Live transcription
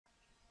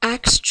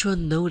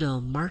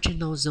Extranodal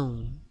marginal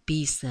zone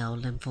B-cell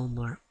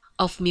lymphoma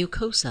of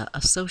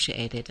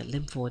mucosa-associated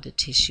lymphoid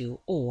tissue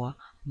or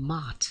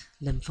MAT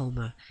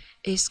lymphoma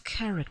is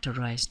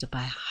characterized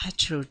by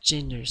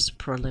heterogeneous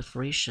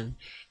proliferation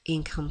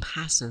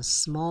encompassing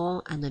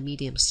small and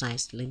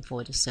medium-sized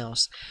lymphoid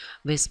cells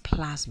with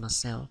plasma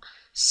cell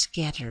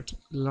scattered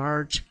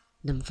large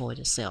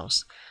lymphoid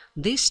cells.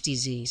 This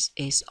disease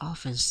is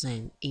often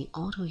seen in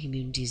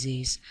autoimmune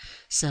disease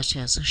such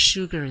as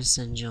Sjogren's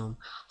syndrome,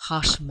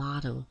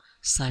 Hashimoto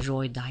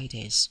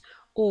thyroiditis,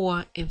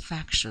 or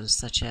infections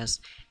such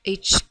as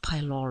H.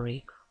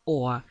 pylori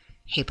or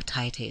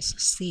hepatitis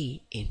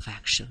C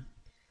infection.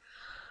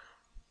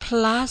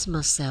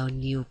 Plasma cell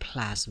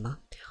neoplasm,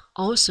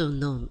 also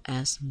known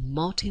as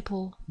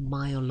multiple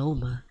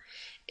myeloma,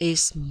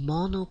 is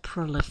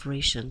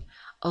monoproliferation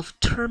of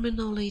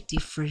terminally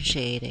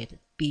differentiated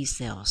B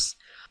cells.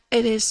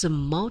 It is a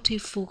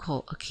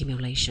multifocal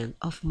accumulation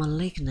of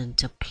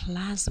malignant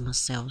plasma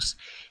cells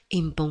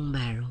in bone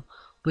marrow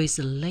with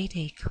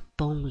lytic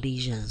bone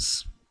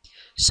lesions.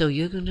 So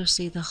you're going to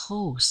see the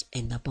holes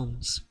in the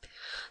bones.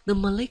 The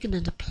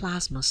malignant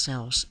plasma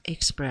cells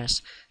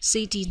express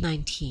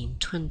CD19,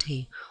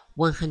 20,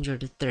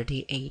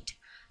 138,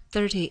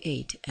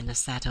 38, and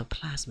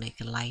cytoplasmic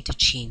light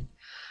chain.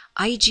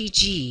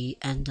 IgG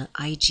and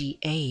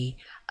IgA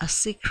are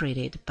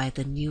secreted by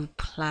the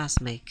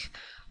neoplasmic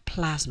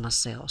plasma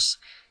cells,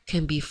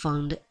 can be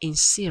found in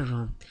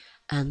serum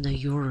and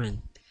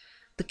urine.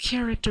 The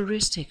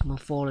characteristic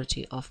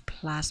morphology of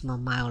plasma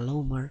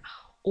myeloma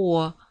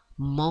or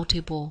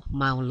multiple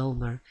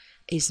myeloma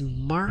is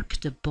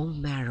marked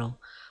bone marrow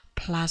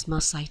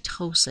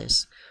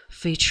plasmacytosis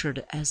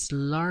featured as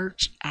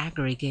large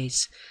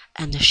aggregates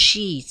and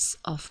sheets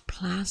of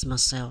plasma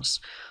cells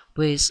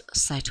with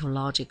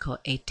cytological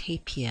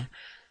atypia,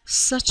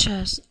 such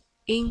as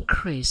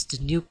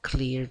increased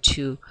nuclear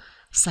to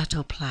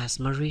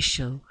cytoplasma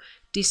ratio,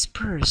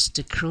 dispersed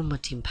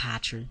chromatin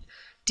pattern,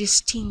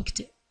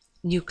 distinct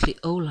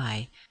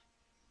nucleoli.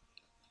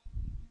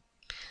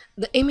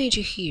 The image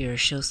here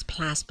shows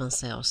plasma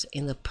cells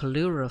in the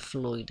pleural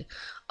fluid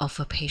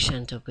of a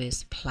patient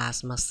with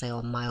plasma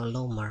cell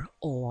myeloma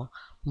or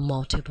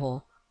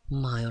multiple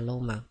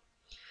myeloma.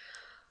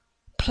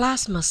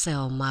 Plasma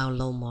cell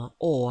myeloma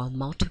or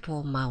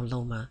multiple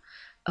myeloma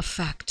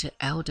affect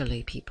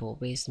elderly people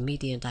with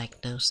median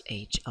diagnosed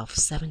age of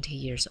 70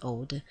 years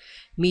old.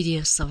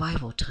 Median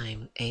survival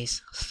time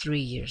is 3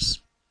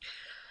 years.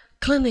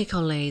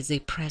 Clinically, they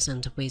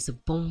present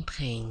with bone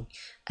pain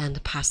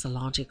and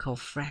pathological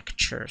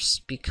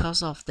fractures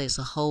because of these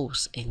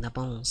holes in the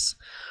bones,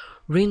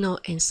 renal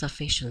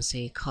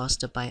insufficiency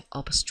caused by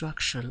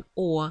obstruction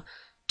or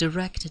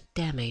direct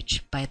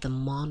damage by the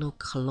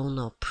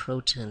monoclonal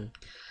protein.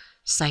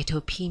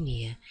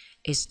 Cytopenia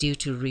is due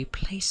to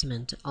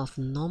replacement of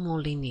normal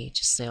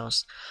lineage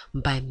cells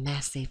by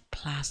massive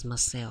plasma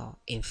cell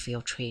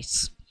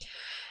infiltrates.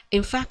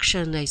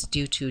 Infection is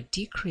due to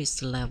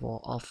decreased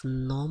level of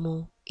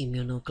normal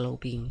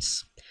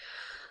immunoglobulins.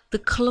 The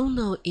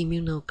clonal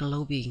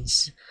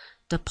immunoglobulins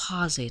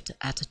deposit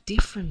at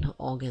different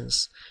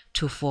organs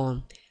to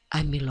form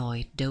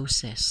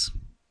amyloidosis.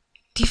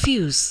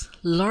 Diffuse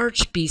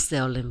large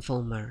B-cell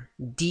lymphoma,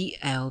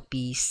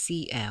 DLBCL,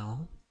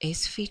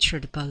 is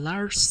featured by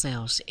large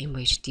cells in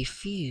which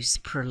diffuse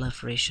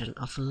proliferation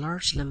of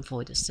large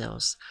lymphoid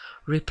cells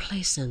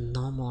replacing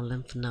normal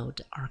lymph node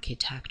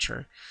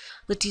architecture.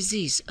 The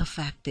disease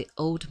affects the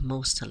old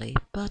mostly,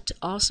 but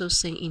also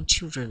seen in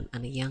children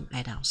and young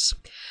adults.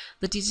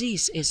 The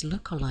disease is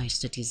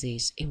localized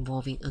disease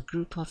involving a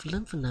group of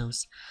lymph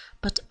nodes,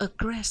 but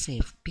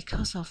aggressive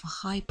because of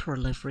high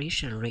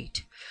proliferation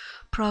rate.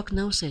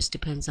 Prognosis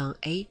depends on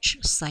age,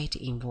 site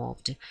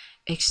involved,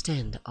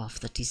 extent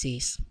of the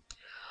disease.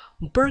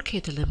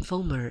 Burkitt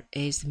lymphoma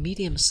is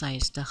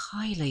medium-sized,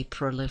 highly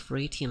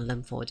proliferating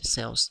lymphoid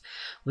cells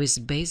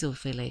with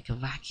basophilic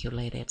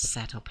vacuolated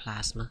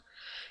cytoplasm.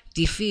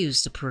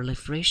 Diffused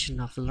proliferation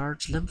of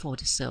large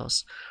lymphoid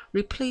cells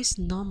replace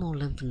normal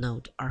lymph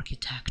node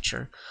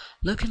architecture,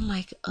 looking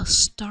like a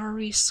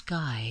starry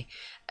sky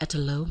at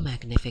low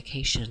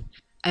magnification,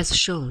 as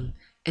shown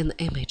in the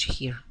image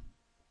here.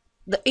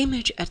 The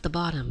image at the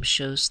bottom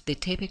shows the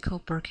typical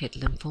Burkitt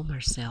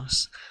lymphoma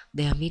cells.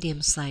 They are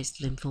medium-sized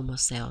lymphoma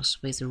cells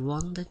with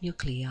round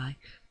nuclei,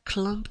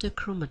 clumped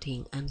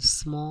chromatin, and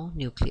small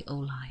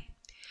nucleoli.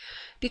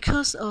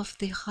 Because of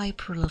the high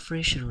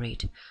proliferation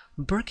rate,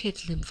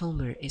 Burkitt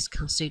lymphoma is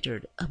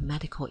considered a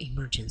medical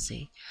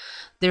emergency.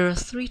 There are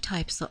 3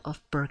 types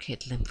of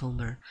Burkitt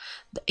lymphoma.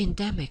 The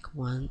endemic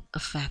one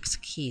affects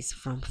kids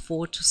from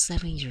 4 to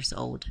 7 years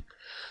old.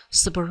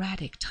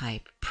 Sporadic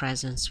type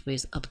presents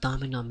with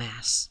abdominal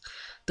mass.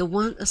 The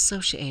one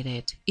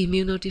associated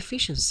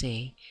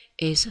immunodeficiency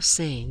is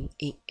seen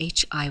in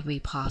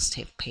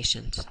HIV-positive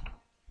patients.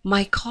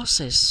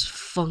 Mycosis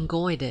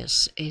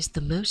fungoides is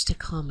the most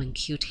common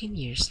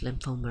cutaneous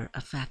lymphoma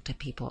affecting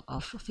people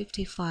of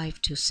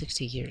 55 to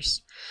 60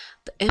 years.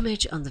 The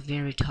image on the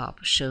very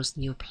top shows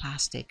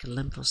neoplastic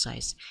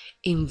lymphocytes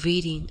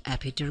invading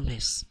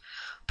epidermis.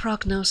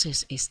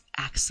 Prognosis is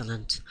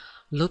excellent.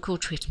 Local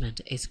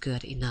treatment is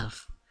good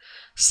enough.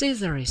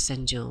 Sézary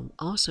syndrome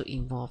also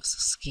involves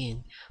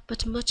skin,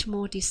 but much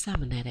more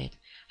disseminated,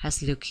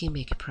 has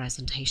leukemic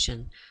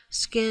presentation.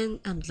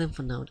 Skin and lymph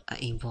node are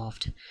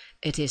involved.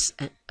 It is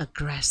an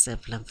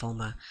aggressive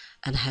lymphoma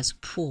and has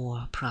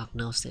poor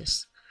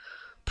prognosis.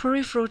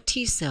 Peripheral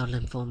T-cell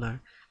lymphoma,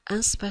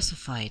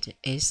 unspecified,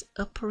 is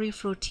a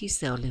peripheral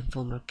T-cell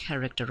lymphoma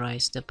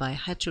characterized by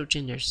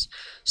heterogeneous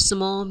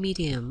small,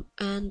 medium,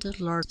 and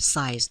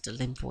large-sized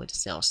lymphoid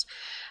cells,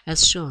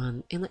 as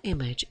shown in the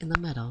image in the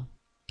middle.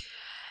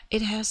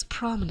 It has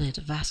prominent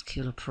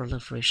vascular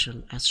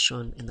proliferation as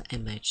shown in the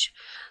image.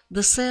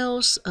 The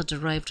cells are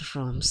derived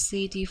from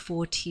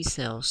CD4 T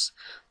cells.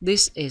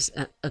 This is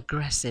an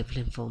aggressive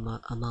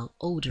lymphoma among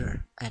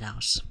older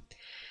adults.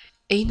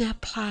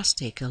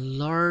 Anaplastic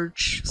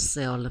large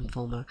cell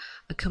lymphoma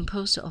are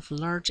composed of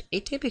large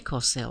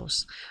atypical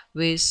cells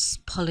with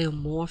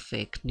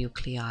polymorphic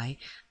nuclei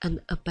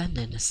and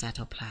abundant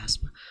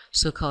cytoplasm,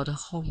 so-called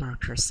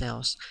hallmarker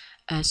cells,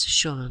 as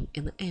shown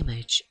in the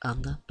image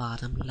on the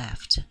bottom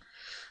left.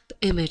 The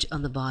image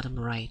on the bottom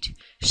right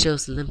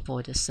shows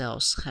lymphoid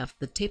cells have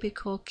the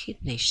typical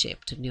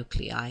kidney-shaped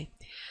nuclei.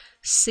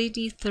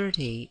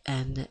 CD30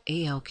 and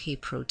ALK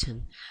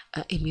protein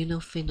are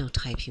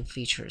immunophenotyping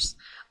features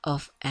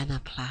of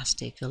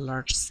anaplastic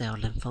large cell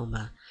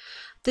lymphoma.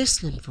 This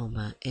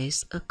lymphoma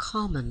is a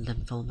common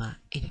lymphoma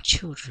in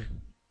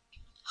children.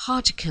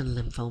 Hodgkin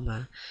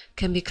lymphoma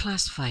can be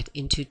classified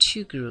into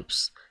two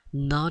groups: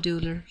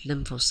 nodular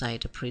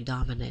lymphocyte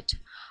predominant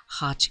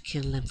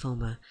Hodgkin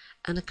lymphoma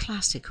and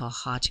classical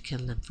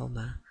Hodgkin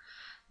lymphoma.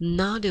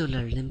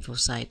 Nodular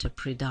lymphocyte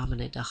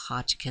predominant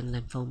Hodgkin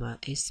lymphoma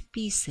is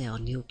B-cell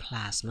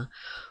neoplasm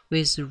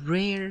with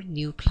rare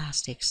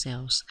neoplastic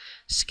cells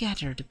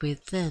scattered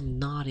within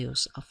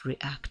nodules of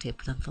reactive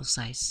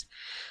lymphocytes.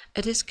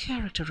 It is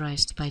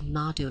characterized by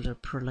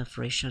nodular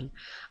proliferation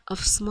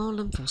of small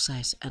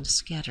lymphocytes and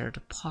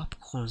scattered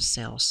popcorn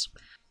cells.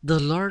 The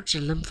large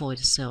lymphoid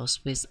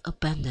cells with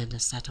abundant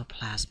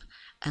cytoplasm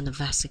and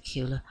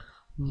vesicular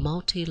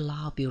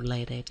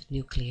multilobulated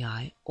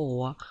nuclei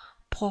or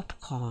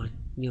popcorn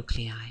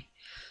nuclei.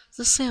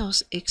 The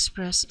cells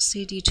express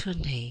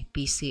CD20,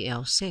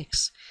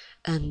 BCL6,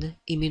 and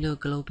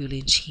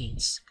immunoglobulin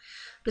chains.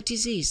 The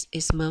disease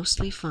is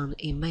mostly found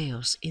in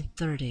males in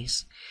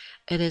 30s.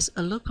 It is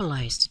a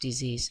localized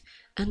disease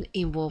and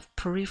involves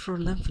peripheral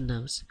lymph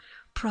nodes.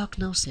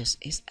 Prognosis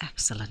is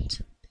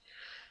excellent.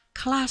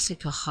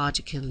 Classical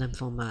Hodgkin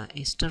lymphoma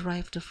is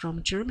derived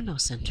from germinal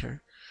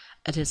center.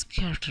 It is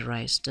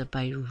characterized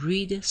by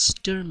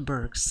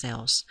Reed-Sternberg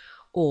cells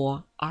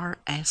or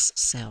RS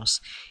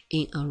cells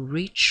in a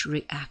rich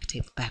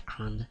reactive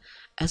background,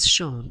 as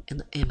shown in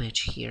the image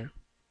here.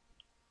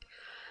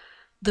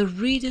 The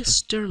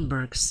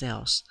Reed-Sternberg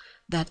cells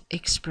that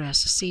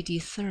express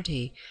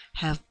CD30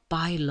 have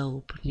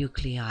bilobe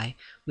nuclei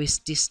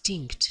with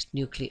distinct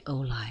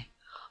nucleoli.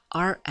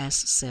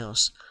 RS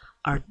cells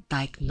are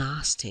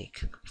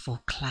diagnostic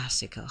for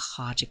classical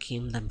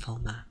Hodgkin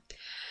lymphoma.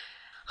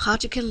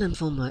 Hodgkin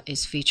lymphoma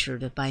is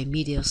featured by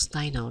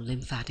mediastinal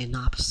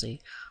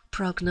lymphadenopathy.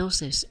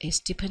 Prognosis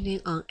is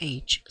depending on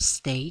age,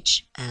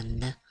 stage,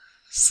 and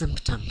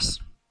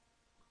symptoms.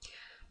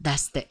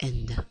 That's the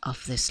end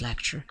of this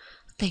lecture.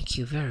 Thank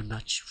you very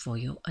much for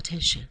your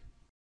attention.